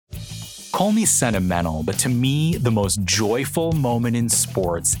Call me sentimental, but to me, the most joyful moment in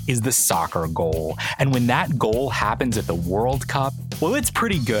sports is the soccer goal. And when that goal happens at the World Cup, well, it's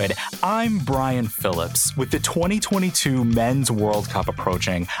pretty good. I'm Brian Phillips. With the 2022 Men's World Cup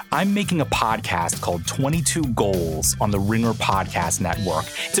approaching, I'm making a podcast called 22 Goals on the Ringer Podcast Network.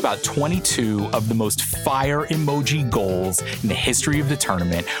 It's about 22 of the most fire emoji goals in the history of the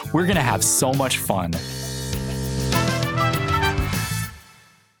tournament. We're going to have so much fun.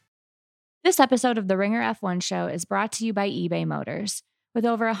 This episode of the Ringer F1 Show is brought to you by eBay Motors. With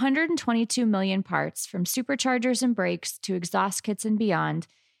over 122 million parts, from superchargers and brakes to exhaust kits and beyond,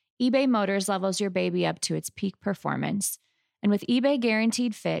 eBay Motors levels your baby up to its peak performance. And with eBay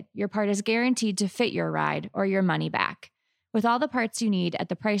Guaranteed Fit, your part is guaranteed to fit your ride or your money back. With all the parts you need at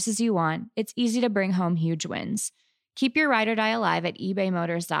the prices you want, it's easy to bring home huge wins. Keep your ride or die alive at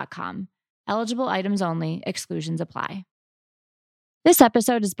ebaymotors.com. Eligible items only. Exclusions apply. This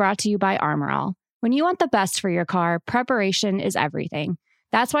episode is brought to you by Armor All. When you want the best for your car, preparation is everything.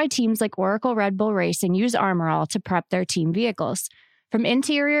 That's why teams like Oracle Red Bull Racing use Armor All to prep their team vehicles. From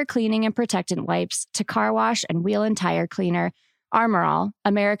interior cleaning and protectant wipes to car wash and wheel and tire cleaner, Armor All,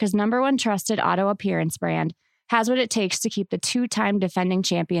 America's #1 trusted auto appearance brand, has what it takes to keep the two-time defending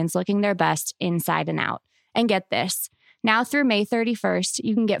champions looking their best inside and out. And get this. Now through May 31st,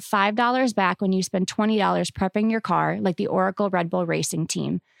 you can get $5 back when you spend $20 prepping your car like the Oracle Red Bull Racing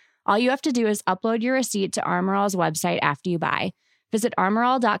team. All you have to do is upload your receipt to Armor All's website after you buy. Visit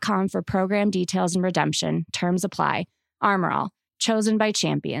armorall.com for program details and redemption. Terms apply. Armor All, chosen by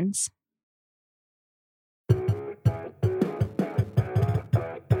champions.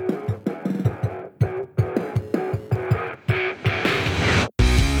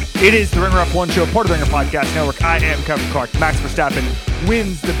 It is the Ringer F1 Show, part of the Ringer Podcast Network. I am Kevin Clark. Max Verstappen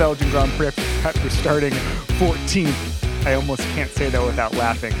wins the Belgian Grand Prix after starting 14th. I almost can't say that without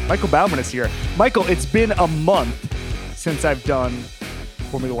laughing. Michael Bauman is here. Michael, it's been a month since I've done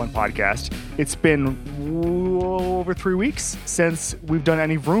Formula One podcast. It's been over 3 weeks since we've done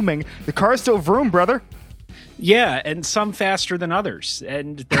any vrooming. The car's still vroom, brother. Yeah, and some faster than others.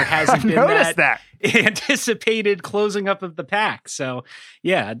 And there hasn't been that anticipated closing up of the pack. So,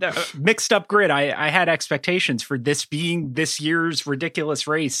 yeah, the mixed up grid. I had expectations for this being this year's ridiculous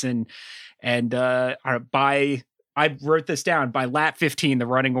race. And I wrote this down. By lap 15, the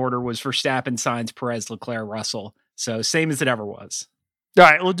running order was Verstappen, Sainz, Perez, Leclerc, Russell. So same as it ever was. All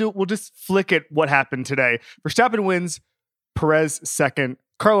right, we'll just flick at what happened today. Verstappen wins, Perez second,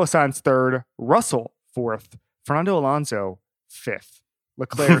 Carlos Sainz third, Russell fourth, Fernando Alonso fifth,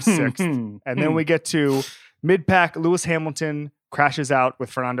 Leclerc sixth. And then we get to mid-pack. Lewis Hamilton crashes out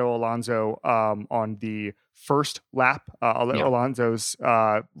with Fernando Alonso on the first lap. Alonso's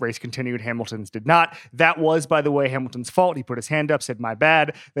race continued. Hamilton's did not. That was, by the way, Hamilton's fault. He put his hand up, said, "My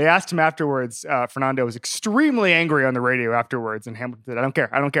bad." They asked him afterwards. Fernando was extremely angry on the radio afterwards. And Hamilton said, I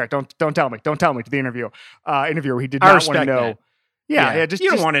don't care. Don't tell me to the interviewer. He did not want to know. That. Yeah, just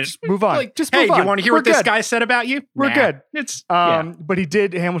you don't want to move on. Like, just move on. You want to hear what this guy said about you? We're good. It's But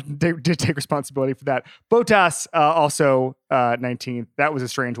Hamilton did take responsibility for that. Bottas also 19th. That was a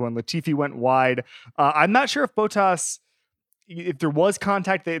strange one. Latifi went wide. I'm not sure if Bottas, if there was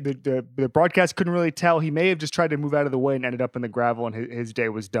contact, the broadcast couldn't really tell. He may have just tried to move out of the way and ended up in the gravel, and his day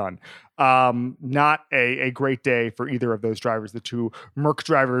was done. Not a great day for either of those drivers, the two Merc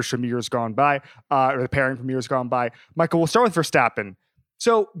drivers from years gone by, or the pairing from years gone by. Michael, we'll start with Verstappen.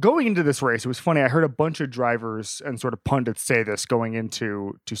 So going into this race, it was funny. I heard a bunch of drivers and sort of pundits say this going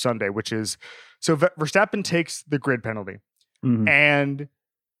into Sunday, which is, so Verstappen takes the grid penalty. Mm-hmm. And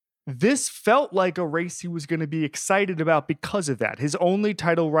this felt like a race he was going to be excited about because of that. His only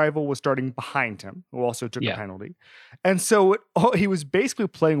title rival was starting behind him, who also took a penalty. And so he was basically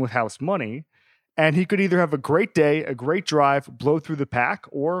playing with house money, and he could either have a great day, a great drive, blow through the pack,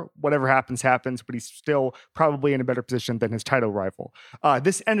 or whatever happens, but he's still probably in a better position than his title rival.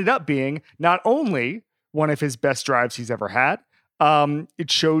 This ended up being not only one of his best drives he's ever had,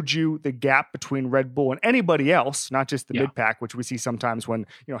 it showed you the gap between Red Bull and anybody else, not just the mid-pack, which we see sometimes when,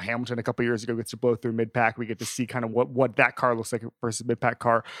 Hamilton a couple years ago gets to blow through mid-pack. We get to see kind of what that car looks like versus mid-pack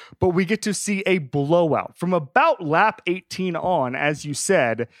car. But we get to see a blowout. From about lap 18 on, as you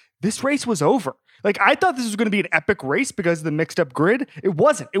said, this race was over. Like, I thought this was going to be an epic race because of the mixed up grid. It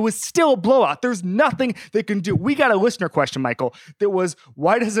wasn't. It was still a blowout. There's nothing they can do. We got a listener question, Michael, that was,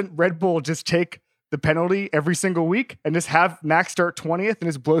 why doesn't Red Bull just take the penalty every single week and just have Max start 20th and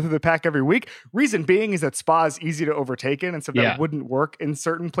just blow through the pack every week? Reason being is that Spa is easy to overtake in, and so that wouldn't work in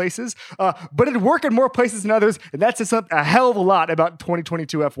certain places. But it'd work in more places than others, and that's just a hell of a lot about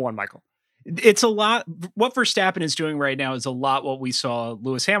 2022 F1, Michael. It's a lot. What Verstappen is doing right now is a lot what we saw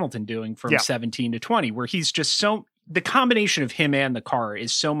Lewis Hamilton doing from 17 to 20, where he's just the combination of him and the car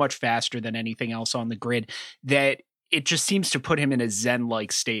is so much faster than anything else on the grid that it just seems to put him in a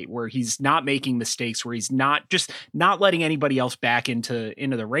Zen-like state where he's not making mistakes, where he's not letting anybody else back into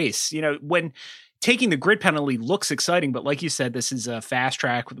the race. When taking the grid penalty looks exciting, but like you said, this is a fast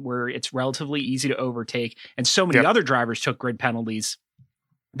track where it's relatively easy to overtake. And so many other drivers took grid penalties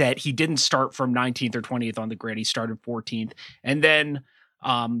that he didn't start from 19th or 20th on the grid. He started 14th. And then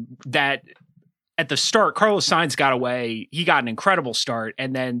that at the start, Carlos Sainz got away. He got an incredible start.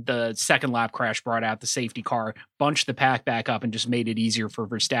 And then the second lap crash brought out the safety car, bunched the pack back up, and just made it easier for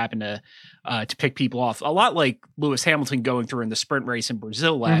Verstappen to pick people off. A lot like Lewis Hamilton going through in the sprint race in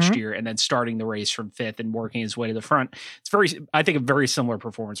Brazil last year and then starting the race from fifth and working his way to the front. I think a very similar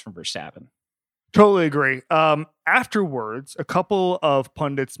performance from Verstappen. Totally agree. Afterwards, a couple of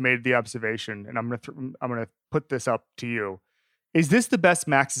pundits made the observation, and I'm gonna put this up to you. Is this the best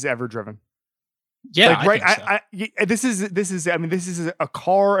Max has ever driven? Yeah, I think so. This is a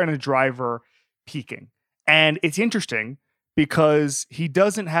car and a driver peaking, and it's interesting because he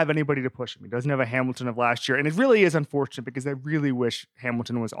doesn't have anybody to push him. He doesn't have a Hamilton of last year, and it really is unfortunate because I really wish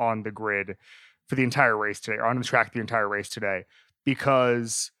Hamilton was on the grid for the entire race today, or on the track the entire race today,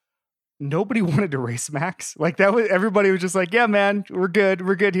 because nobody wanted to race Max. Like everybody was just like, yeah, man, we're good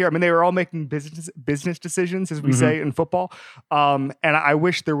here. I mean, they were all making business decisions, as we say in football. And I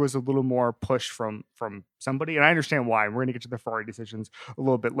wish there was a little more push from somebody. And I understand why. We're going to get to the Ferrari decisions a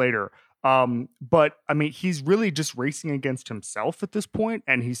little bit later. But I mean, he's really just racing against himself at this point,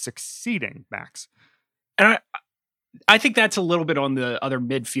 and he's succeeding, Max. And I think that's a little bit on the other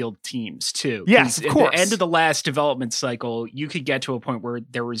midfield teams too. Yes, of course. At the end of the last development cycle, you could get to a point where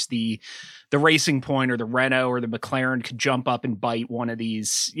there was the Racing Point or the Renault or the McLaren could jump up and bite one of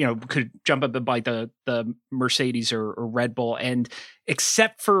these, could jump up and bite the Mercedes or Red Bull. And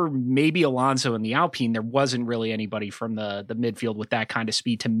except for maybe Alonso and the Alpine, there wasn't really anybody from the midfield with that kind of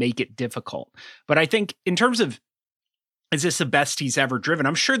speed to make it difficult. But I think in terms of, is this the best he's ever driven?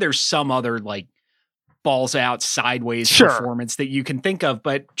 I'm sure there's some other balls out sideways performance that you can think of,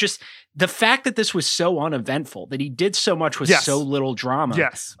 but just the fact that this was so uneventful, that he did so much with so little drama.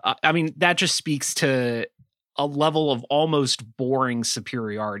 Yes. I mean, that just speaks to a level of almost boring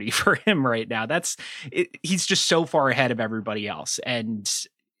superiority for him right now. He's just so far ahead of everybody else. And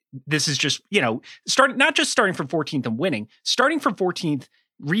this is just, not just starting from 14th and winning, starting from 14th,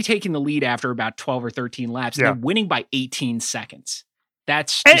 retaking the lead after about 12 or 13 laps, and then winning by 18 seconds.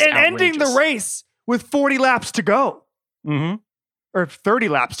 That's just and ending the race with 40 laps to go, or 30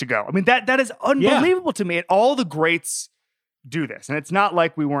 laps to go. I mean, that is unbelievable to me. And all the greats do this. And it's not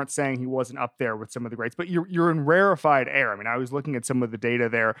like we weren't saying he wasn't up there with some of the greats, but you're in rarefied air. I mean, I was looking at some of the data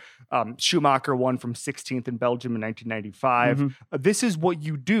there. Schumacher won from 16th in Belgium in 1995. This is what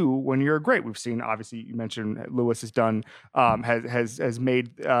you do when you're great. We've seen, obviously, you mentioned Lewis has done, has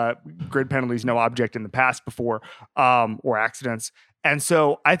made grid penalties no object in the past before, or accidents. And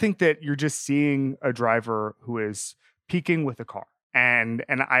so I think that you're just seeing a driver who is peaking with a car. And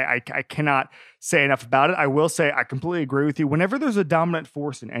I cannot say enough about it. I will say I completely agree with you. Whenever there's a dominant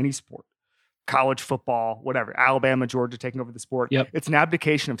force in any sport, college football, whatever, Alabama, Georgia taking over the sport, it's an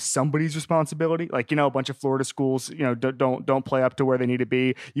abdication of somebody's responsibility. Like, a bunch of Florida schools, don't play up to where they need to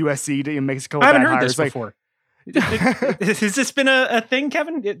be. USC makes a couple I haven't bad heard hires. this before. Has this been a thing,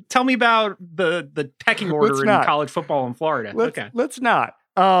 Kevin? Tell me about the pecking order in college football in Florida. Let's not.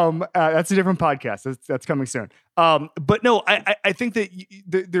 That's a different podcast. That's coming soon. But no, I think that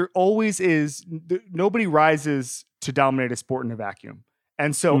there always is. Nobody rises to dominate a sport in a vacuum.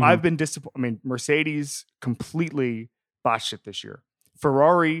 And so I've been disappointed. I mean, Mercedes completely botched it this year.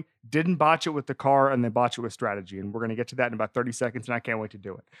 Ferrari didn't botch it with the car, and they botched it with strategy. And we're going to get to that in about 30 seconds, and I can't wait to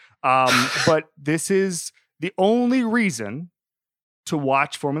do it. But this is the only reason to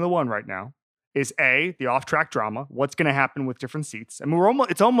watch Formula One right now is the off-track drama. What's going to happen with different seats? I mean,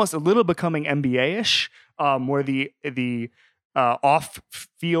 it's almost a little becoming NBA-ish, where the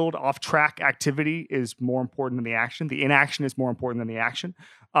off-field, off-track activity is more important than the action. The inaction is more important than the action.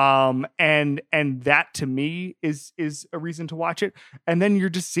 And that to me is a reason to watch it. And then you're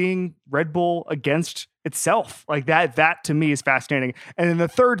just seeing Red Bull against itself. Like that to me is fascinating. And then the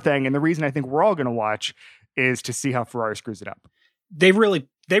third thing, and the reason I think we're all going to watch, is to see how Ferrari screws it up. They really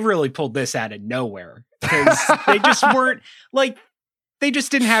pulled this out of nowhere, because they just weren't they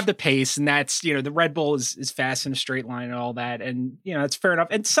just didn't have the pace, and that's, the Red Bull is fast in a straight line and all that. And, it's fair enough.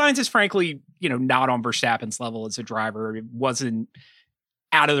 And Sainz is frankly, not on Verstappen's level as a driver. It wasn't,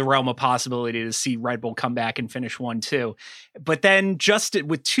 out of the realm of possibility to see Red Bull come back and finish 1-2. But then just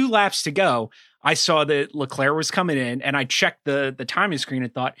with 2 laps to go, I saw that Leclerc was coming in, and I checked the timing screen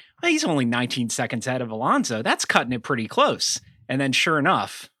and thought, well, he's only 19 seconds ahead of Alonso. That's cutting it pretty close. And then sure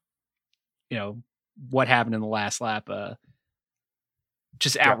enough, what happened in the last lap,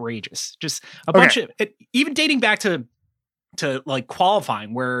 just outrageous. Just a bunch of, even dating back to like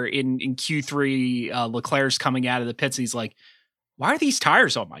qualifying, where in Q3, Leclerc's coming out of the pits, and he's like, why are these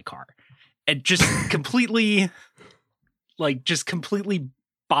tires on my car? And just completely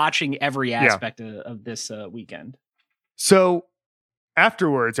botching every aspect of this weekend. So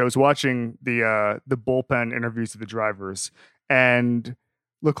afterwards, I was watching the bullpen interviews of the drivers, and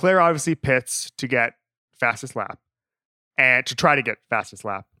Leclerc obviously pits to get fastest lap, and to try to get fastest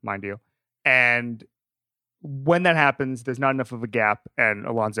lap, mind you. And when that happens, there's not enough of a gap, and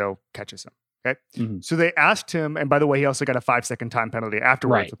Alonso catches him. Okay. Mm-hmm. So they asked him, and by the way, he also got a 5-second time penalty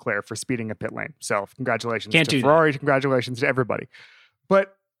afterwards, Leclerc, for speeding a pit lane. So congratulations to Ferrari, congratulations to everybody.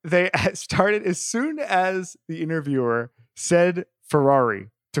 But they started as soon as the interviewer said Ferrari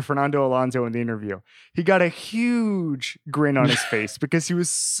to Fernando Alonso in the interview. He got a huge grin on his face because he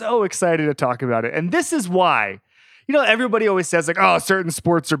was so excited to talk about it. And this is why. Everybody always says like, oh, certain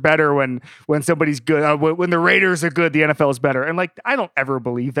sports are better when somebody's good. When the Raiders are good, the NFL is better. And like, I don't ever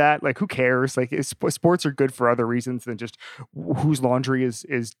believe that. Like, who cares? Like, sports are good for other reasons than just whose laundry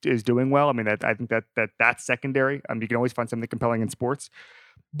is doing well. I mean, I think that's secondary. You can always find something compelling in sports.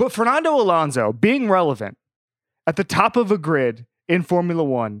 But Fernando Alonso being relevant at the top of a grid in Formula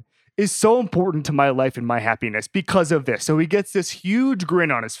One is so important to my life and my happiness because of this. So he gets this huge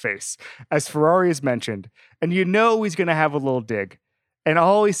grin on his face, as Ferrari has mentioned, and he's going to have a little dig. And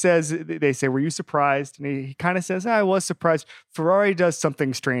all he says, they say, were you surprised? And he kind of says, I was surprised. Ferrari does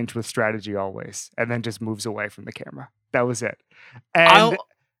something strange with strategy always, and then just moves away from the camera. That was it. And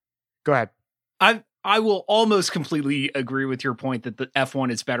go ahead. I will almost completely agree with your point that the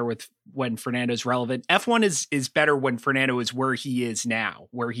F1 is better when Fernando's relevant. F1 is better when Fernando is where he is now,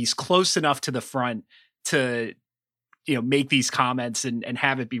 where he's close enough to the front to, make these comments and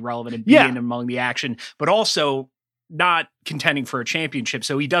have it be relevant and be in among the action, but also not contending for a championship.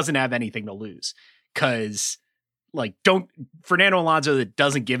 So he doesn't have anything to lose, because Fernando Alonso that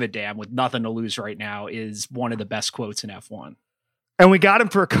doesn't give a damn with nothing to lose right now is one of the best quotes in F1. And we got him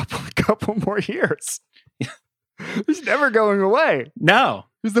for a couple more years. He's never going away. No.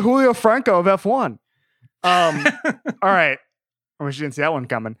 He's the Julio Franco of F1. All right. I wish you didn't see that one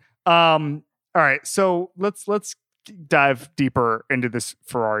coming. All right. So let's dive deeper into this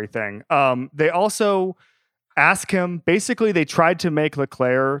Ferrari thing. They also ask him, basically they tried to make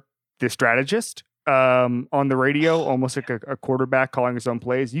Leclerc the strategist on the radio, almost like a quarterback calling his own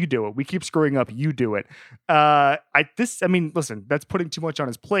plays. You do it. We keep screwing up. You do it. Listen, that's putting too much on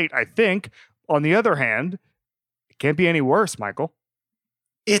his plate, I think. On the other hand, it can't be any worse, Michael.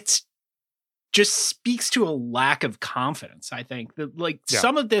 It just speaks to a lack of confidence, I think.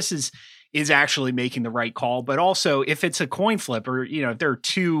 Some of this is actually making the right call, but also if it's a coin flip or, if there are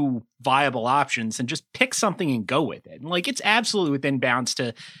 2 viable options, then just pick something and go with it. And it's absolutely within bounds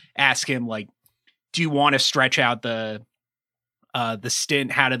to ask him, do you want to stretch out the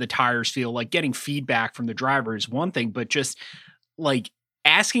stint? How do the tires feel? Getting feedback from the driver is one thing, but just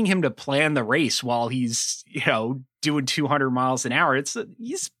asking him to plan the race while he's, doing 200 miles an hour.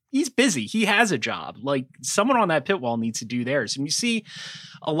 He's busy. He has a job. Someone on that pit wall needs to do theirs. And you see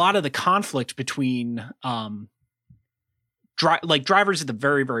a lot of the conflict between, drivers at the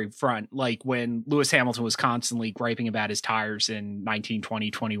very, very front, when Lewis Hamilton was constantly griping about his tires in 19, 20,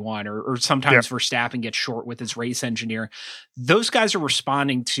 21, or sometimes Verstappen gets short with his race engineer. Those guys are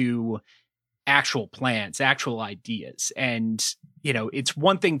responding to actual plans, actual ideas. And, it's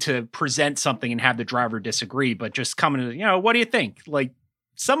one thing to present something and have the driver disagree, but just coming to, what do you think?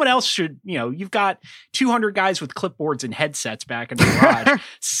 Someone else should, you've got 200 guys with clipboards and headsets back in the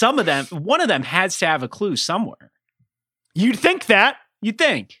garage. One of them has to have a clue somewhere. You'd think that. You'd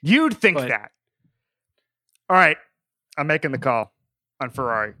think that. All right. I'm making the call on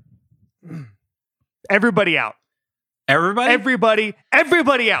Ferrari. Everybody out. Everybody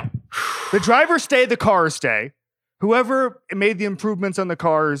out. The drivers stay, the cars stay. Whoever made the improvements on the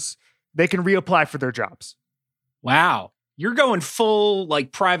cars, they can reapply for their jobs. Wow. You're going full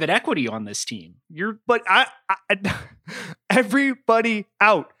private equity on this team. But everybody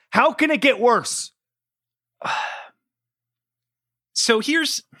out. How can it get worse? So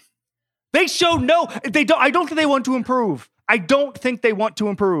they show they don't. I don't think they want to improve. I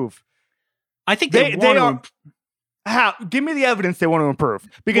think they are. How? Give me the evidence they want to improve.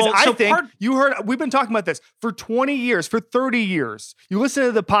 Because we've been talking about this for 20 years, for 30 years. You listen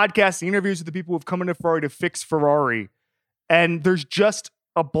to the podcast, the interviews with the people who've come into Ferrari to fix Ferrari, and there's just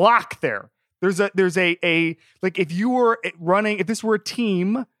a block there. There's a like, if this were a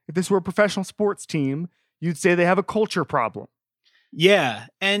team, if this were a professional sports team, you'd say they have a culture problem. Yeah.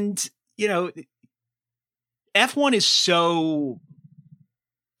 And, F1 is so,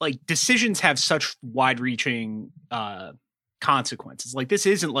 like, decisions have such wide-reaching consequences. Like, this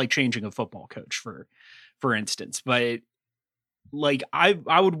isn't like changing a football coach, for instance, but like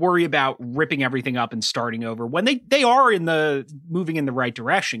I would worry about ripping everything up and starting over when they are moving in the right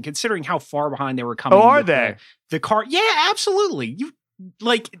direction, considering how far behind they were coming. Oh, are they? The car? Yeah, absolutely.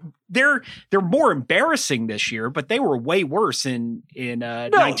 They're more embarrassing this year, but they were way worse in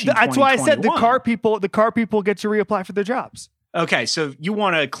 1920. That's why I said the car people get to reapply for their jobs. Okay, so you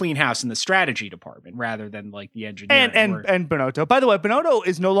want to clean house in the strategy department rather than like the engineering. And Binotto. By the way, Binotto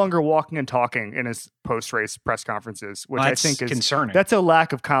is no longer walking and talking in his post-race press conferences, which I think is concerning. That's a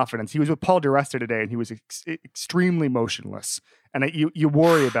lack of confidence. He was with Paul DiResta today, and he was extremely motionless. And you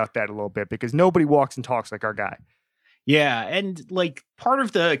worry about that a little bit because nobody walks and talks like our guy. Yeah, and like part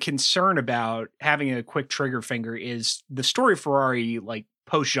of the concern about having a quick trigger finger is the story of Ferrari, like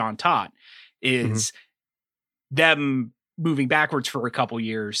post Jean Todt, is them moving backwards for a couple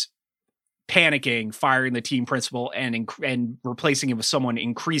years, panicking, firing the team principal, and replacing it with someone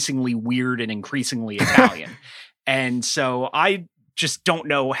increasingly weird and increasingly Italian. And so I just don't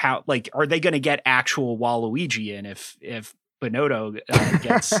know how. Like, are they going to get actual Waluigi in if Binotto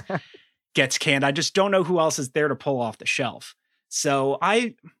gets canned? I just don't know who else is there to pull off the shelf. So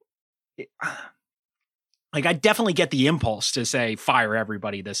I definitely get the impulse to say, fire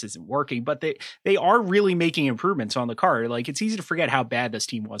everybody, this isn't working, but they are really making improvements on the car. Like, it's easy to forget how bad this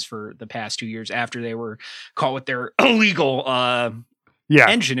team was for the past 2 years after they were caught with their illegal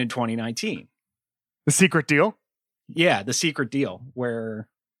engine in 2019. The secret deal? Yeah, the secret deal where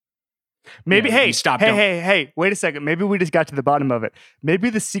maybe, hey, wait a second. Maybe we just got to the bottom of it. Maybe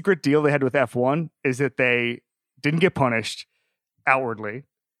the secret deal they had with F1 is that they didn't get punished outwardly.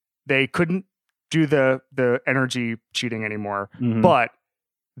 They couldn't do the energy cheating anymore, but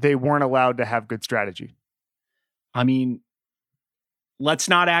they weren't allowed to have good strategy. I mean, let's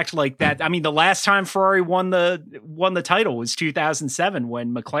not act like that. I mean, the last time Ferrari won the title was 2007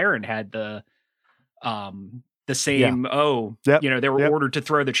 when McLaren had the same. They were ordered to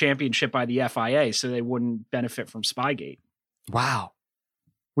throw the championship by the FIA so they wouldn't benefit from Spygate. Wow,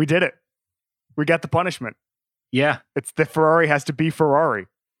 we did it. We got the punishment. Yeah, it's the Ferrari has to be Ferrari.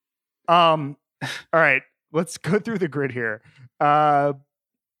 All right, let's go through the grid here.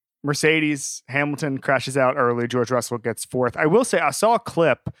 Mercedes, Hamilton crashes out early. George Russell gets fourth. I will say I saw a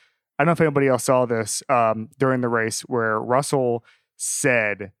clip. I don't know if anybody else saw this during the race where Russell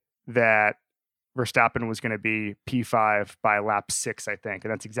said that Verstappen was going to be P5 by lap 6, I think.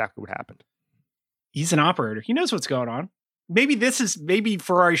 And that's exactly what happened. He's an operator. He knows what's going on. Maybe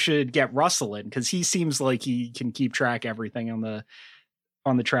Ferrari should get Russell in because he seems like he can keep track of everything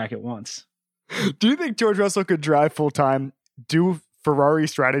on the track at once. Do you think George Russell could drive full time, do Ferrari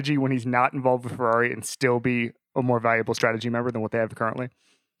strategy when he's not involved with Ferrari and still be a more valuable strategy member than what they have currently?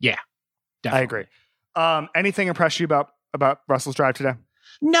 Yeah, definitely. I agree. Anything impressed you about Russell's drive today?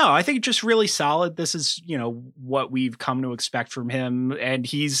 No, I think just really solid. This is, what we've come to expect from him. And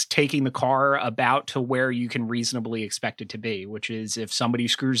he's taking the car about to where you can reasonably expect it to be, which is if somebody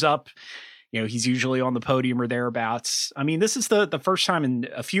screws up, he's usually on the podium or thereabouts. I mean, this is the first time in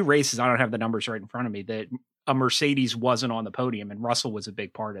a few races, I don't have the numbers right in front of me, that a Mercedes wasn't on the podium, and Russell was a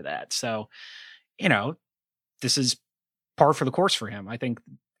big part of that. So, this is par for the course for him. I think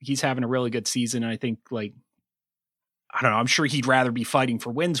he's having a really good season. And I think, I don't know, I'm sure he'd rather be fighting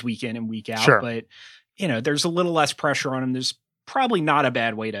for wins week in and week out, sure. But there's a little less pressure on him. There's probably not a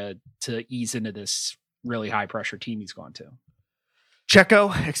bad way to ease into this really high pressure team he's gone to.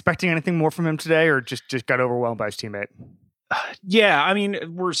 Checo, expecting anything more from him today, or just got overwhelmed by his teammate? Yeah, I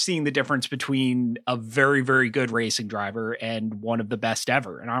mean, we're seeing the difference between a very, very good racing driver and one of the best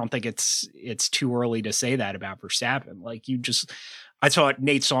ever. And I don't think it's too early to say that about Verstappen. I saw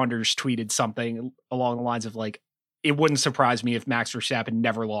Nate Saunders tweeted something along the lines of it wouldn't surprise me if Max Verstappen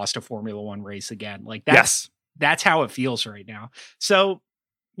never lost a Formula One race again. That's how it feels right now. So,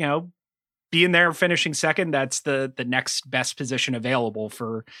 being there, finishing second, that's the next best position available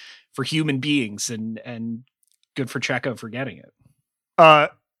for human beings, and good for Checo for getting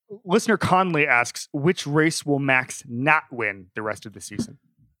it. Listener Conley asks, which race will Max not win the rest of the season?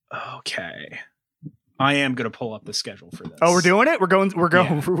 Okay. I am going to pull up the schedule for this. Oh, we're doing it? We're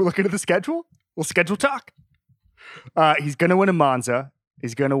looking at the schedule? We'll schedule talk. He's going to win in Monza.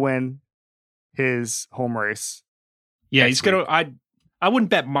 He's going to win his home race. Yeah, he's going to. I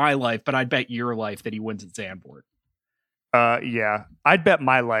wouldn't bet my life, but I'd bet your life that he wins at Zandvoort. Yeah, I'd bet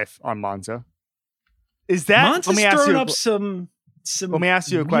my life on Monza. Is that? Monza's thrown up some. Let me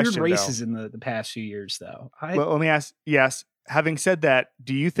ask you a question. Races though. in the past few years, though. Well, let me ask. Yes. Having said that,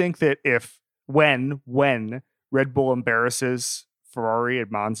 do you think that when Red Bull embarrasses Ferrari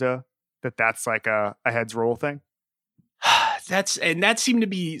at Monza, that's like a heads roll thing? That seemed to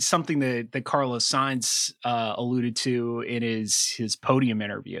be something that Carlos Sainz alluded to in his podium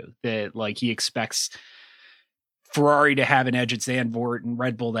interview, that like he expects Ferrari to have an edge at Zandvoort and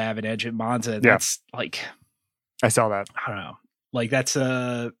Red Bull to have an edge at Monza. That's like, I saw that. I don't know. Like that's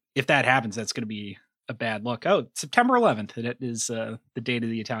if that happens, that's going to be a bad look. Oh, September 11th. It is the date of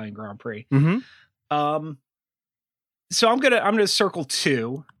the Italian Grand Prix. Mm-hmm. So I'm gonna circle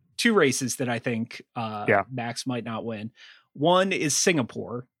two races that I think Max might not win. One is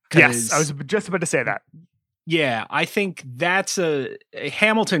Singapore. Yes, I was just about to say that. Yeah, I think that's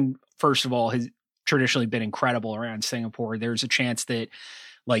Hamilton. First of all, has traditionally been incredible around Singapore. There's a chance that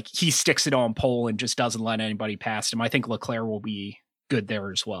like he sticks it on pole and just doesn't let anybody past him. I think Leclerc will be good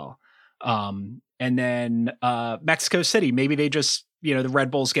there as well. And then Mexico City, maybe they just, the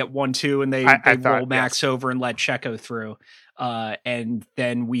Red Bulls get 1-2 and they roll Max over and let Checo through. And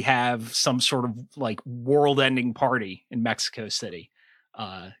then we have some sort of like world-ending party in Mexico City.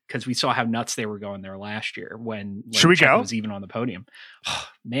 Because we saw how nuts they were going there last year when Should we Checo go? was even on the podium. Oh,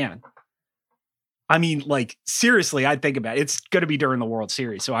 man. I mean, like, seriously, I'd think about it. It's going to be during the World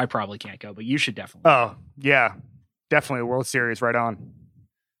Series, so I probably can't go, but you should definitely. Oh, yeah. Definitely World Series right on.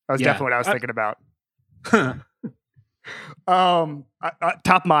 That was definitely what I was thinking about.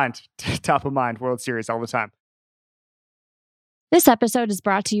 Top of mind, World Series all the time. This episode is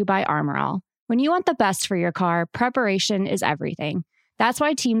brought to you by Armor All. When you want the best for your car, preparation is everything. That's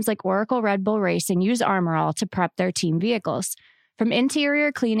why teams like Oracle Red Bull Racing use Armor All to prep their team vehicles. From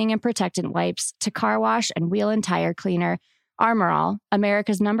interior cleaning and protectant wipes to car wash and wheel and tire cleaner, Armor All,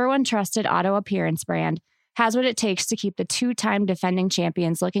 America's #1 trusted auto appearance brand, has what it takes to keep the 2-time defending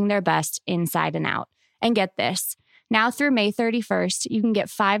champions looking their best inside and out. And get this, now through May 31st, you can get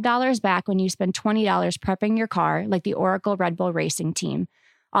 $5 back when you spend $20 prepping your car like the Oracle Red Bull Racing team.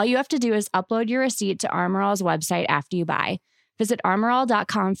 All you have to do is upload your receipt to Armor All's website after you buy. Visit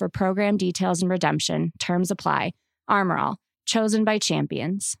armorall.com for program details and redemption. Terms apply. Armor All, chosen by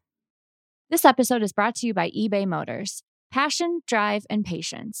champions. This episode is brought to you by eBay Motors. Passion, drive, and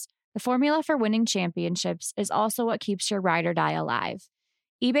patience. The formula for winning championships is also what keeps your ride or die alive.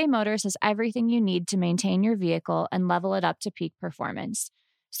 eBay Motors has everything you need to maintain your vehicle and level it up to peak performance.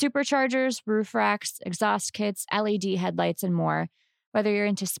 Superchargers, roof racks, exhaust kits, LED headlights, and more. Whether you're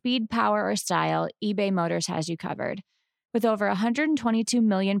into speed, power, or style, eBay Motors has you covered. With over 122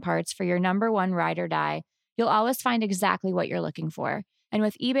 million parts for your #1 ride or die, you'll always find exactly what you're looking for. And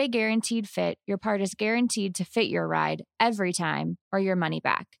with eBay Guaranteed Fit, your part is guaranteed to fit your ride every time or your money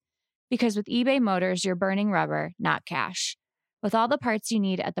back. Because with eBay Motors, you're burning rubber, not cash. With all the parts you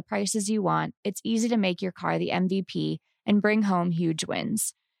need at the prices you want, it's easy to make your car the MVP and bring home huge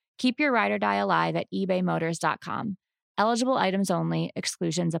wins. Keep your ride or die alive at ebaymotors.com. Eligible items only.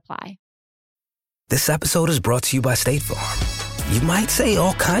 Exclusions apply. This episode is brought to you by State Farm. You might say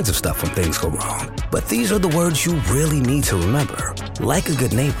all kinds of stuff when things go wrong, but these are the words you really need to remember. Like a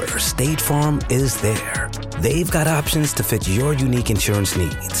good neighbor, State Farm is there. They've got options to fit your unique insurance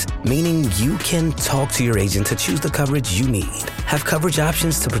needs, meaning you can talk to your agent to choose the coverage you need. Have coverage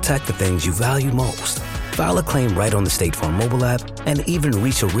options to protect the things you value most. File a claim right on the State Farm mobile app and even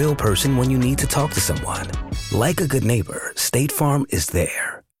reach a real person when you need to talk to someone. Like a good neighbor, State Farm is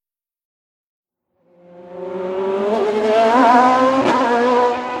there.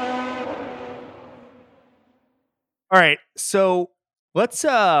 All right, so let's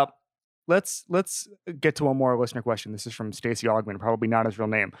get to one more listener question. This is from Stacey Augman, probably not his real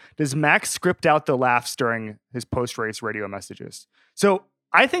name. Does Max script out the laughs during his post-race radio messages? So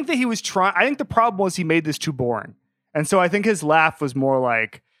I think that he was trying. I think the problem was he made this too boring, and so I think his laugh was more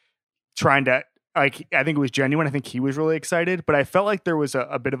like trying to. Like, I think it was genuine. I think he was really excited, but I felt like there was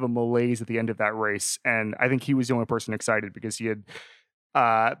a bit of a malaise at the end of that race, and I think he was the only person excited because he had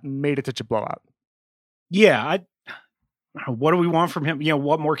made it such a blowout. Yeah, what do we want from him?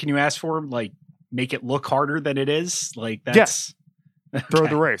 What more can you ask for him? Like, make it look harder than it is? Like, that's... Yes. Okay. Throw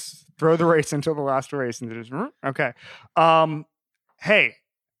the race until the last race. And just, okay. Hey,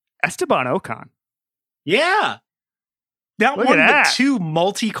 Esteban Ocon. Yeah. That Look won at the 2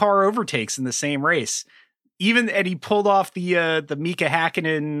 multi-car overtakes in the same race. And he pulled off the Mika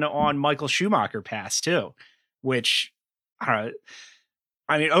Hakkinen on Michael Schumacher pass, too. which I don't know.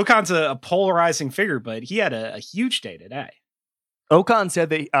 I mean, Ocon's a polarizing figure, but he had a huge day today. Ocon said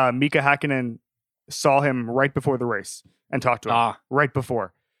that Mika Hakkinen saw him right before the race and talked to him right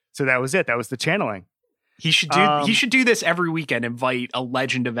before. So that was it. That was the channeling. He should do this every weekend. Invite a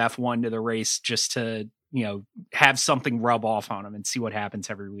legend of F1 to the race just to, have something rub off on him and see what happens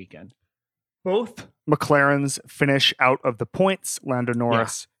every weekend. Both McLarens finish out of the points. Lando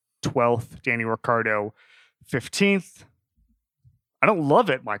Norris 12th, Danny Ricciardo 15th. I don't love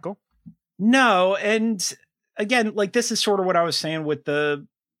it, Michael. No, and again, like this is sort of what I was saying with that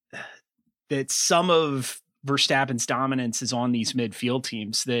some of Verstappen's dominance is on these midfield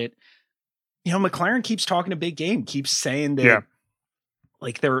teams that, McLaren keeps talking a big game, keeps saying that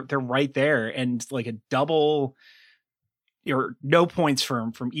like they're right there, and like a double or no points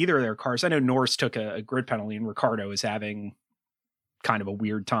from either of their cars. I know Norris took a grid penalty and Ricciardo is having kind of a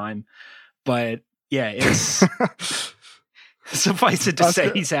weird time, but yeah, it's suffice it to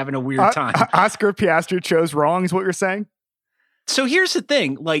say he's having a weird time. Oscar Piastri chose wrong is what you're saying? So here's the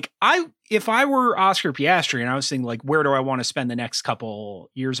thing. Like if I were Oscar Piastri and I was thinking like, where do I want to spend the next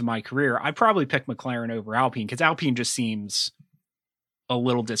couple years of my career? I'd probably pick McLaren over Alpine because Alpine just seems a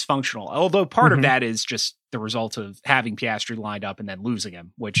little dysfunctional. Although part of that is just the result of having Piastri lined up and then losing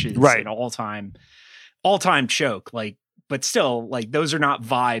him, which is an all-time choke. Like, but still, like those are not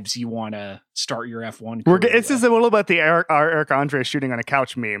vibes you want to start your F1 career with. This is a little about the Eric Andre shooting on a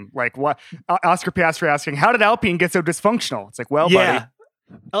couch meme. Like what Oscar Piastri asking, how did Alpine get so dysfunctional? It's like, well, buddy.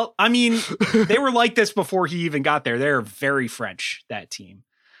 Well, I mean, they were like this before he even got there. They're very French, that team.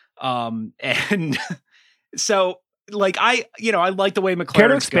 And so like I like the way McLaren's Care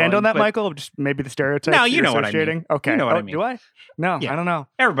to expand going, on that, Michael? Just maybe the stereotype. No, you know what I mean. Okay. You know what I mean. Do I? No, I don't know.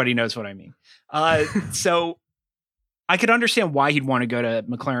 Everybody knows what I mean. So I could understand why he'd want to go to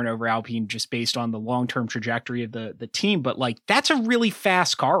McLaren over Alpine just based on the long-term trajectory of the team. But like, that's a really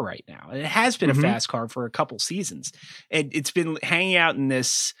fast car right now. It has been a fast car for a couple seasons. And it's been hanging out in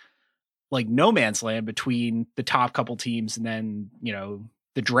this like no man's land between the top couple teams and then,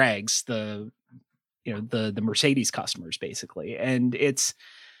 the dregs, the Mercedes customers basically. And it's,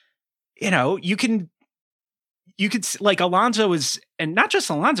 you could like Alonso is, and not just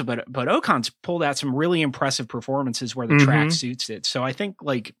Alonso, but Ocon's pulled out some really impressive performances where the track suits it. So I think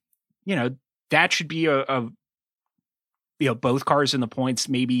like, that should be both cars in the points,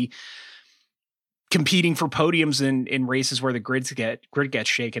 maybe competing for podiums in races where the grid gets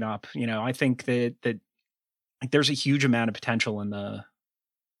shaken up. I think that like there's a huge amount of potential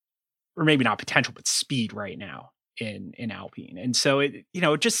or maybe not potential, but speed right now in Alpine. And so it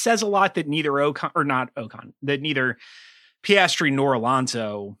just says a lot that neither neither Piastri nor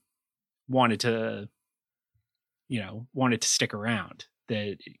Alonso wanted to stick around.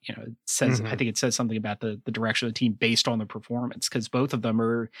 That, it says, I think it says something about the direction of the team based on the performance, because both of them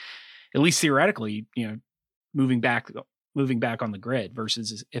are, at least theoretically, moving back on the grid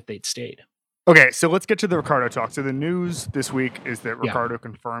versus if they'd stayed. Okay, so let's get to the Ricciardo talk. So the news this week is that Ricciardo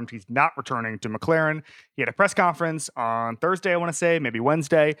confirmed he's not returning to McLaren. He had a press conference on Thursday, I want to say, maybe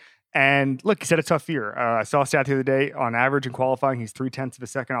Wednesday. And look, he said a tough year. I saw a stat the other day. On average in qualifying, he's 0.3 of a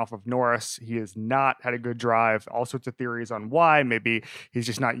second off of Norris. He has not had a good drive. All sorts of theories on why. Maybe he's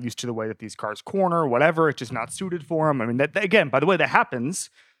just not used to the way that these cars corner, whatever. It's just not suited for him. I mean, that again, by the way, that happens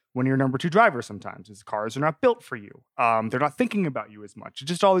when you're number two driver sometimes. Is cars are not built for you. They're not thinking about you as much. It's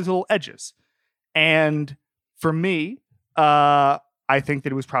just all these little edges. And for me, I think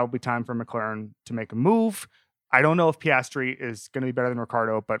that it was probably time for McLaren to make a move. I don't know if Piastri is going to be better than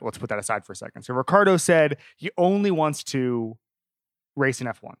Ricciardo, but let's put that aside for a second. So Ricciardo said he only wants to race in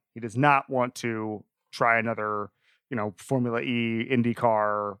F1. He does not want to try another, Formula E,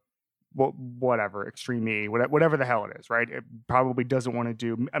 IndyCar, whatever, Extreme E, whatever the hell it is, right? It probably doesn't want to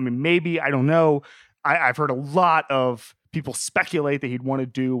do. I mean, maybe, I don't know. I've heard a lot of people speculate that he'd want to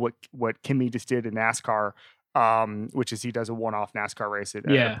do what Kimi just did in NASCAR, which is he does a one-off NASCAR race at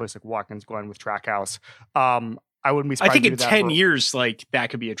a place like Watkins Glen with Trackhouse. I wouldn't be surprised. I think in 10 years, like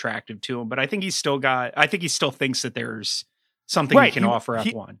that could be attractive to him, but I think he still thinks that there's something he can offer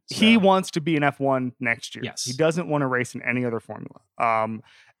F1. He wants to be an F1 next year. Yes. He doesn't want to race in any other formula.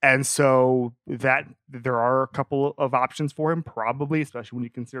 And so that there are a couple of options for him, probably, especially when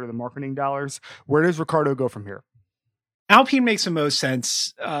you consider the marketing dollars. Where does Ricciardo go from here? Alpine makes the most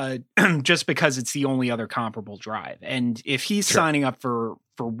sense just because it's the only other comparable drive. And if he's signing up for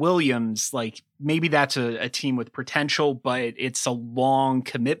Williams, like maybe that's a team with potential, but it's a long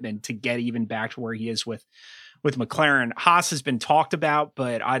commitment to get even back to where he is with McLaren. Haas has been talked about,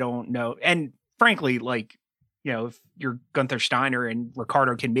 but I don't know. And frankly, like if you're Gunther Steiner and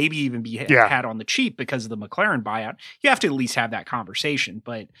Ricciardo can maybe even be had on the cheap because of the McLaren buyout, you have to at least have that conversation.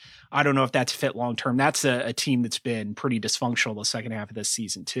 But I don't know if that's fit long term. That's a team that's been pretty dysfunctional the second half of this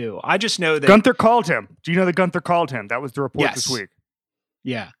season too. I just know that Gunther called him. Do you know that Gunther called him? That was the report this week.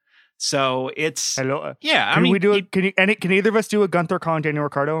 Yeah. So it's hello. Yeah. Can either of us do a Gunther calling Daniel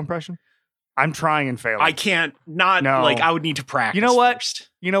Ricciardo impression? I'm trying and failing. I can't. I would need to practice. You know what? First.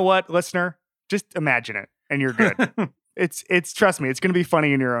 You know what, listener? Just imagine it, and you're good. It's trust me, it's going to be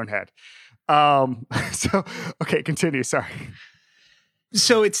funny in your own head. So okay, continue. Sorry.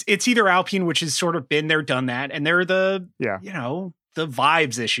 So it's either Alpine, which has sort of been there, done that, and they're the the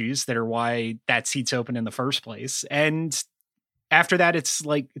vibes issues that are why that seat's open in the first place, and after that, it's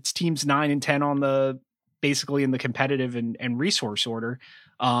teams 9 and 10 on basically in the competitive and resource order.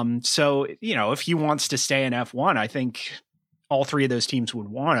 So, if he wants to stay in F1, I think all three of those teams would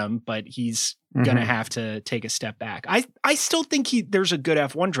want him, but he's going to have to take a step back. I still think there's a good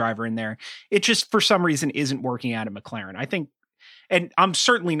F1 driver in there. It just, for some reason, isn't working out at McLaren. I think, and I'm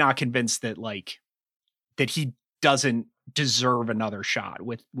certainly not convinced that he doesn't deserve another shot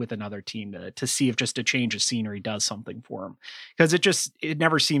with another team to see if just a change of scenery does something for him. Because it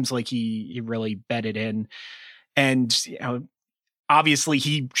never seems like he really bedded in. And, obviously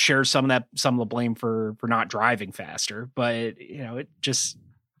he shares some of the blame for not driving faster, but it just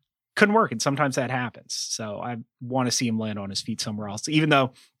couldn't work. And sometimes that happens. So I want to see him land on his feet somewhere else, even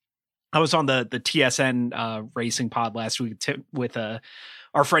though I was on the TSN racing pod last week with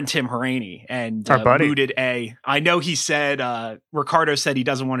our friend Tim Haraney and mooted I know he said, Ricciardo said he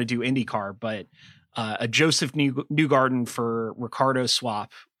doesn't want to do IndyCar, but a Joseph Newgarden for Ricciardo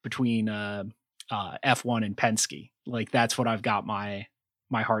swap between F1 and Penske. That's what I've got my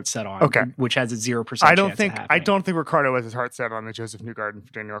heart set on. Okay. Which has a 0% I don't think Ricciardo has his heart set on the Joseph Newgarden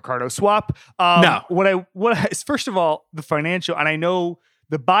for Daniel Ricciardo swap. No. First of all, the financial, and I know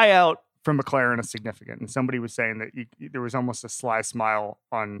the buyout from McLaren is significant. And somebody was saying that there was almost a sly smile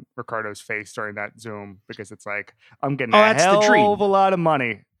on Ricciardo's face during that Zoom, because it's like, I'm getting a hell of a lot of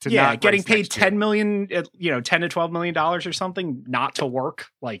money to not getting paid $10 million, $10 to $12 million or something not to work.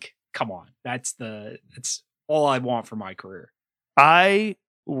 Come on. That's all I want for my career. I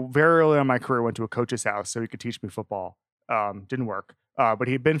very early in my career went to a coach's house so he could teach me football. Didn't work. But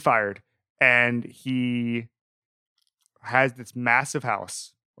he'd been fired, and he has this massive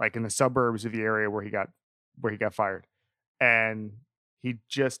house in the suburbs of the area where he got fired. And he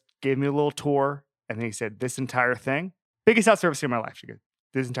just gave me a little tour, and then he said, this entire thing, biggest house I've ever seen in my life. He goes,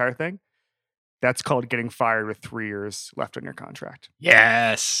 this entire thing, that's called getting fired with 3 years left on your contract.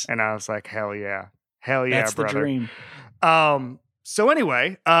 Yes. And I was like, hell yeah. Hell yeah, that's brother. The dream. So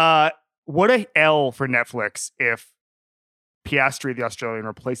anyway, what a L for Netflix if Piastri, the Australian,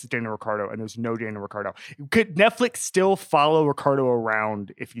 replaces Daniel Ricciardo and there's no Daniel Ricciardo. Could Netflix still follow Ricciardo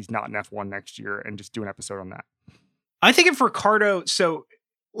around if he's not in F1 next year and just do an episode on that? I think if Ricciardo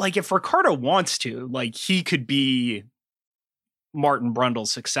wants to, he could be Martin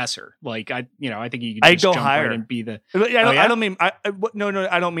Brundle's successor. I think he could just jump right and be the. I don't mean. No,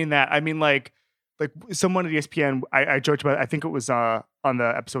 I don't mean that. I mean like someone at ESPN. I joked about. I think it was on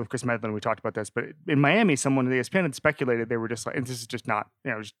the episode with Chris Medlin. We talked about this, but in Miami, someone at ESPN had speculated they were just and this is just not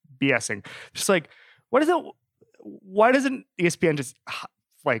just BSing. Just what is it? Why doesn't ESPN just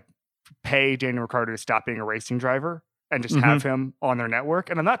pay Daniel Ricciardo to stop being a racing driver and just have him on their network?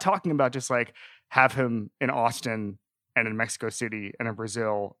 And I'm not talking about just have him in Austin and in Mexico City and in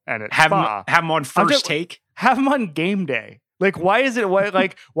Brazil and at Spa. Have him on First Take. Have him on game day. Why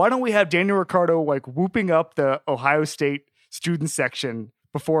don't we have Daniel Ricciardo whooping up the Ohio State student section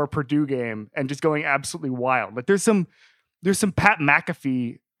before a Purdue game and just going absolutely wild? There's some Pat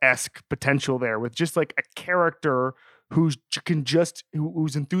McAfee-esque potential there with just a character who's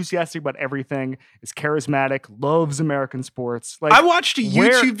enthusiastic about everything, is charismatic, loves American sports. I watched a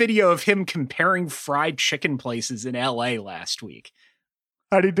YouTube video of him comparing fried chicken places in LA last week.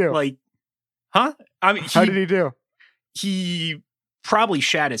 How'd he do? Huh? I mean, how did he do? He probably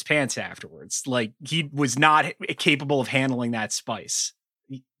shat his pants afterwards. He was not capable of handling that spice.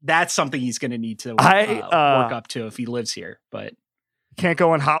 That's something he's going to need to work up to if he lives here, but can't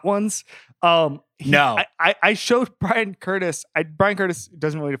go on hot ones. No, I showed Brian Curtis. Brian Curtis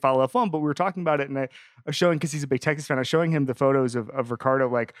doesn't really follow F1, but we were talking about it, and I was showing, because he's a big Texas fan, I was showing him the photos of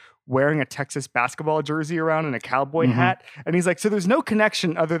Ricciardo wearing a Texas basketball jersey around and a cowboy hat, and he's like, so there's no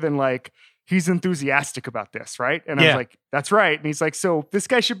connection other than he's enthusiastic about this, right? And I was like, that's right. And he's like, so this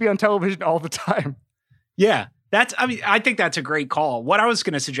guy should be on television all the time. Yeah. I think that's a great call. What I was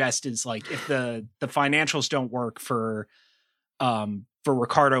going to suggest is if the financials don't work for for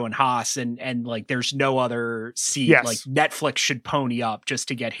Ricardo and Haas, and like there's no other seat. Yes. Like Netflix should pony up just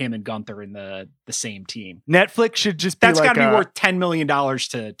to get him and Gunther in the same team. Netflix should just be that's like got to be worth $10 million to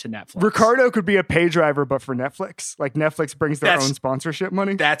Netflix. Ricardo could be a pay driver, but for Netflix, like Netflix brings their own sponsorship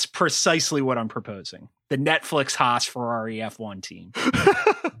money. That's precisely what I'm proposing. The Netflix Haas Ferrari F1 team.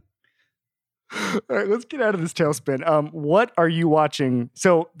 All right, let's get out of this tailspin. What are you watching?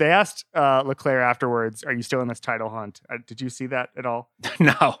 So they asked Leclerc afterwards, "Are you still in this title hunt?" Did you see that at all?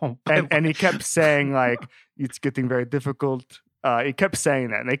 No. And he kept saying like it's getting very difficult. He kept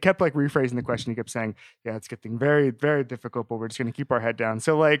saying that, and they kept like rephrasing the question. He kept saying, "Yeah, it's getting very, very difficult, but we're just going to keep our head down."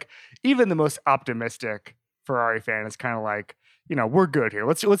 So like even the most optimistic Ferrari fan is kind of like, we're good here.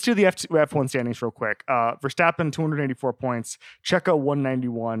 Let's do the F1 standings real quick. Verstappen 284 points, Checo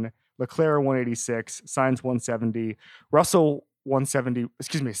 191. Leclerc 186, Sainz 170, Russell 170,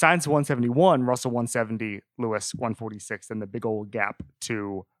 Sainz 171, Russell 170, Lewis 146, and the big old gap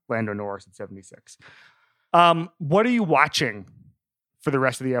to Lando Norris at 76. What are you watching for the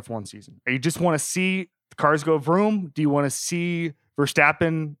rest of the F1 season? You just want to see the cars go vroom? Do you want to see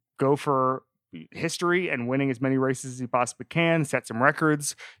Verstappen go for history and winning as many races as he possibly can, set some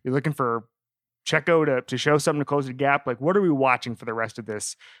records? You're looking for Checo to show something to close the gap? Like, what are we watching for the rest of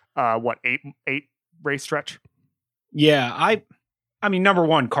this, eight race stretch? Yeah, I mean, number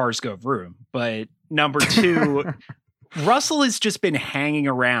one, cars go vroom, but number two, Russell has just been hanging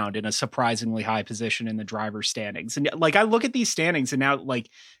around in a surprisingly high position in the driver's standings. And like, I look at these standings and now like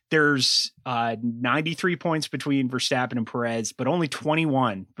there's 93 points between Verstappen and Perez, but only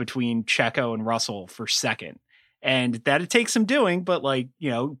 21 between Checo and Russell for second. And that it takes some doing, but like,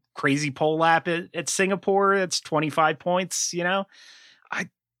 crazy pole lap at Singapore, that's 25 points,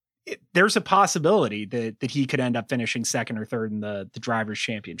 there's a possibility that he could end up finishing second or third in the Drivers'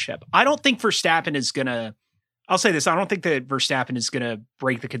 Championship. I don't think Verstappen is going to, I'll say this, I don't think that Verstappen is going to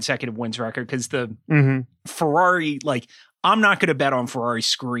break the consecutive wins record because the Ferrari, like, I'm not going to bet on Ferrari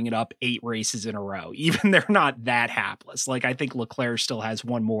screwing it up 8 races in a row. Even they're not that hapless. Like, I think Leclerc still has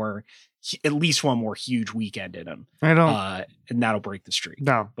at least one more huge weekend in him. I don't. And that'll break the streak.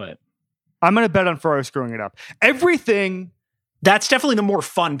 No. But I'm going to bet on Ferrari screwing it up. That's definitely the more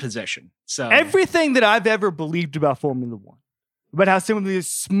fun position. So everything that I've ever believed about Formula One, about how some of the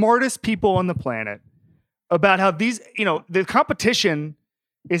smartest people on the planet, about how these, the competition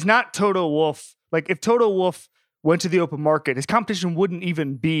is not Toto Wolff. Like, if Toto Wolff went to the open market, his competition wouldn't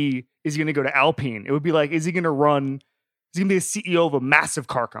even be, is he going to go to Alpine? Is he going to be the CEO of a massive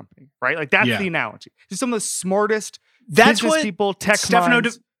car company, right? Like, that's the analogy. Just some of the smartest business people, tech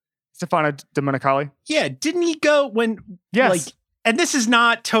minds. Stefano Domenicali. Yeah, didn't he go when? Yes. Like, and this is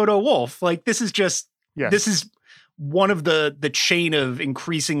not Toto Wolff. Like, this is just this is one of the chain of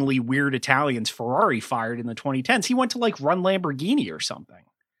increasingly weird Italians Ferrari fired in the 2010s. He went to like run Lamborghini or something.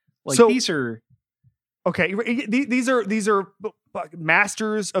 Like, these are okay. These are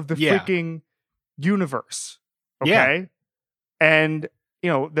masters of the freaking universe. Okay, and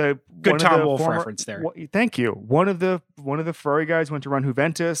the good Tom Wolfe reference there. Thank you. One of the Ferrari guys went to run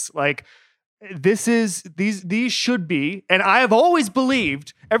Juventus. Like, these should be, and I have always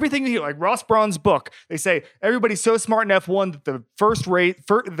believed everything you hear, like Ross Braun's book. They say everybody's so smart in F1 that the first race,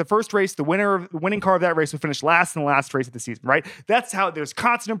 the winning car of that race will finish last in the last race of the season. Right? That's how there's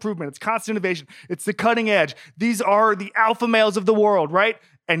constant improvement. It's constant innovation. It's the cutting edge. These are the alpha males of the world, right?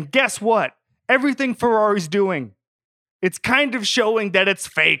 And guess what? Everything Ferrari's doing, it's kind of showing that it's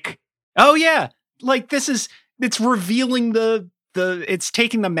fake. Oh yeah. Like, it's revealing it's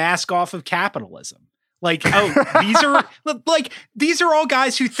taking the mask off of capitalism. Like, these are all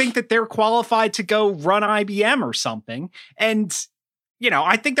guys who think that they're qualified to go run IBM or something. And,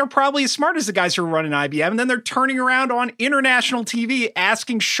 I think they're probably as smart as the guys who are running IBM. And then they're turning around on international TV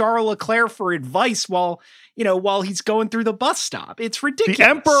asking Charles Leclerc for advice while he's going through the bus stop. It's ridiculous. The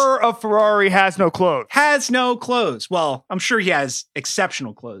Emperor of Ferrari has no clothes. Well, I'm sure he has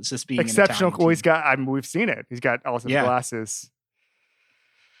exceptional clothes. This being exceptional. Well, he's got. We've seen it. He's got also the glasses.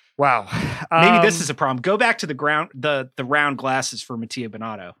 Wow. Maybe this is a problem. Go back to the round glasses for Mattia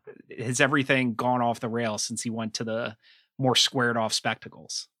Binotto. Has everything gone off the rails since he went to the more squared off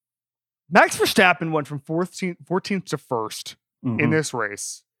spectacles? Max Verstappen went from 14th to first in this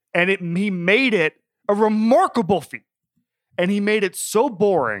race, and he made it a remarkable feat. And he made it so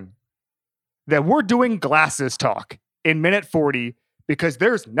boring that we're doing glasses talk in minute 40 because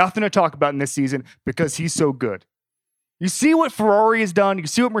there's nothing to talk about in this season because he's so good. You see what Ferrari has done. You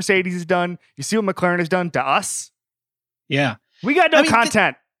see what Mercedes has done. You see what McLaren has done to us. Yeah. We got no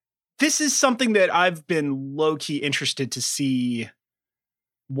content. This is something that I've been low-key interested to see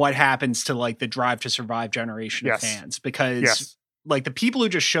what happens to like the Drive to Survive generation of fans, because like the people who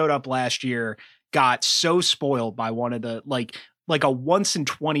just showed up last year got so spoiled by one of the like a once in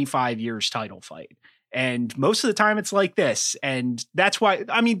 25 years title fight. And most of the time it's like this. And that's why,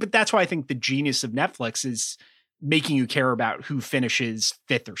 that's why I think the genius of Netflix is making you care about who finishes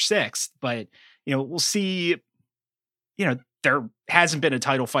 5th or 6th. But, we'll see, there hasn't been a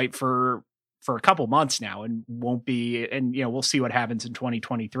title fight for a couple months now and won't be. And, we'll see what happens in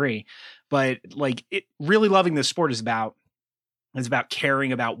 2023. But like really loving this sport is about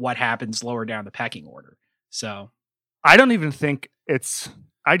caring about what happens lower down the pecking order. So I don't even think it's,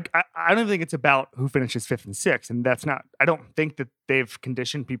 I don't think it's about who finishes 5th and 6th. And I don't think that they've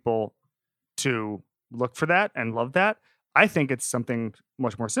conditioned people to look for that and love that. I think it's something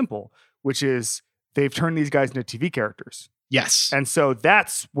much more simple, which is they've turned these guys into TV characters. Yes. And so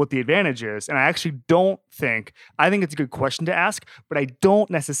that's what the advantage is. And I actually I think it's a good question to ask, but I don't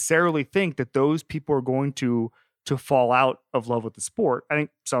necessarily think that those people are going to fall out of love with the sport. I think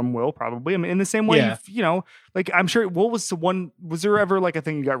some will probably. In the same way, like I'm sure, was there ever like a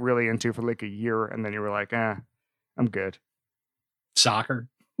thing you got really into for like a year and then you were like, I'm good? Soccer.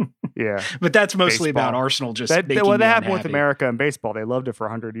 Yeah. But that's mostly baseball. About Arsenal just that making me happened with unhappy. America and baseball. They loved it for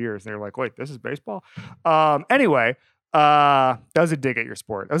 100 years. They were like, wait, this is baseball? Anyway, that was a dig at your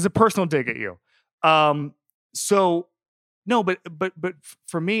sport. That was a personal dig at you. So no, but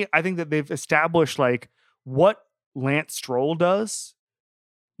for me, I think that they've established like what Lance Stroll does,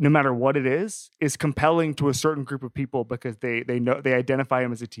 no matter what it is compelling to a certain group of people because they know, they identify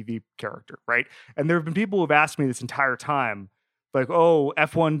him as a TV character, right? And there have been people who have asked me this entire time, like, oh,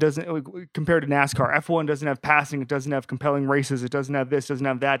 F1 doesn't, compared to NASCAR, F1 doesn't have passing, it doesn't have compelling races, it doesn't have this, doesn't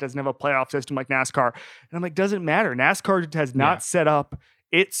have that, doesn't have a playoff system like NASCAR. And I'm like, doesn't matter. NASCAR has not set up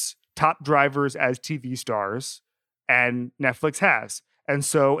its top drivers as TV stars, and Netflix has. And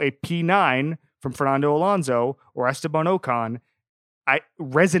so a P9 from Fernando Alonso or Esteban Ocon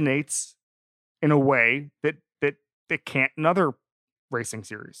resonates in a way that can't in other racing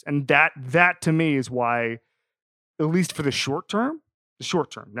series. And that to me is why, at least for the short term,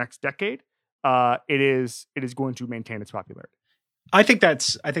 next decade, it is going to maintain its popularity. I think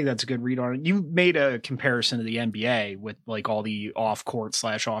that's a good read on it. You made a comparison to the NBA with like all the off court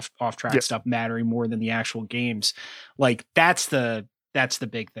 / off track stuff mattering more than the actual games. Like that's the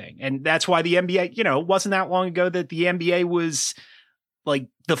big thing. And that's why the NBA, it wasn't that long ago that the NBA was like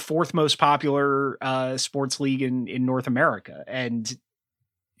the 4th most popular sports league in North America. And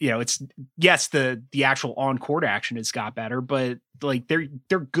it's the actual on court action has got better, but like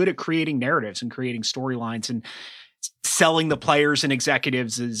they're good at creating narratives and creating storylines and selling the players and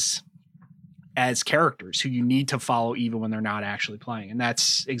executives as characters who you need to follow even when they're not actually playing. And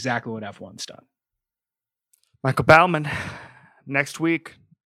that's exactly what F1's done. Michael Baumann, next week,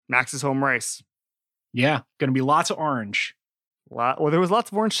 Max's home race. Yeah, going to be lots of orange. Well, there was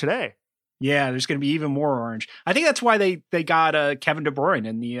lots of orange today. Yeah, there's going to be even more orange. I think that's why they got Kevin De Bruyne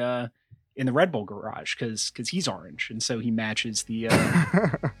in the Red Bull garage because he's orange, and so he matches the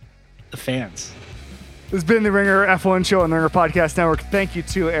the fans. This has been the Ringer F1 show on the Ringer Podcast Network. Thank you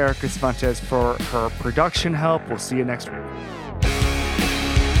to Erica Cervantes for her production help. We'll see you next week.